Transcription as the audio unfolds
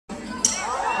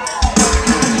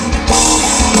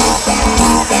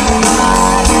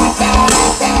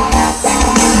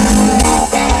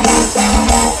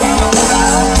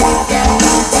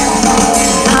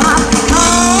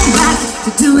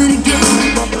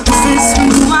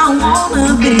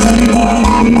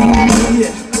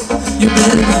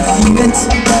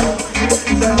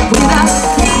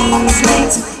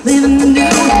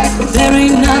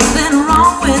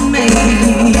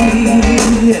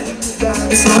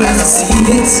as I see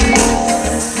it.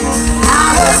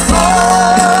 I was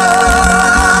born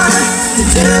to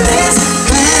do this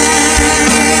thing.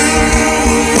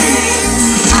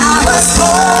 I was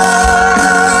born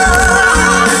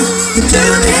to do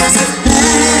this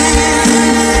thing.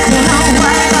 You know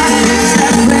what that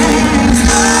brings?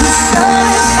 The sun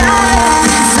is shining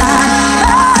inside.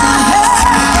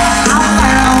 I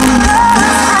found the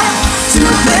light to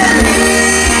believe.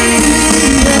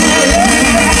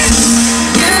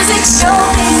 Music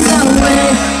showed me the way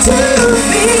to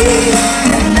be,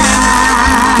 and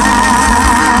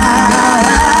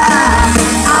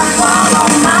I follow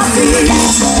my feet.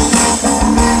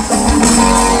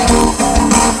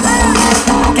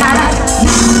 Got a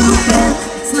new band,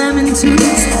 slamming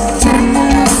tunes, 10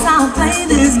 minutes I'll play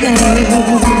this game.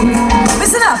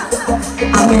 Listen up,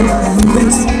 I'm in the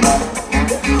mix.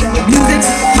 Music's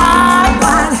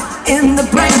hardwired in the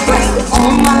brain.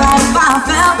 All my life I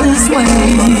felt this way.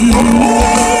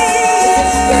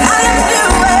 I didn't do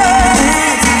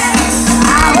it.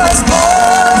 I was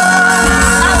born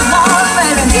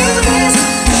ready to do this.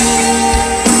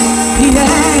 Yeah,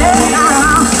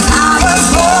 I was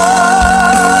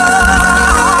born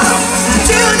to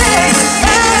do this.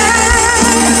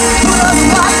 Who knows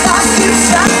what the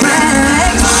future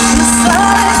brings? The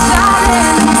sun is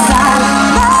shining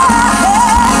inside.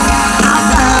 I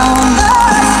found the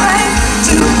strength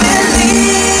to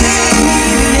believe.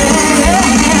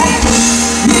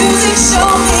 Music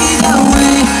showed me the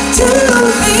way to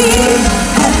be,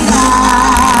 and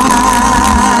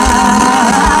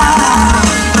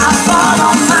I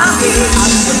follow my feet.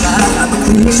 I'm the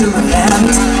creature of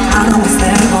habit. I know it's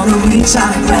there, gonna reach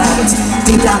out and grab it.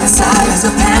 Deep down inside is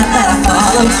a pain.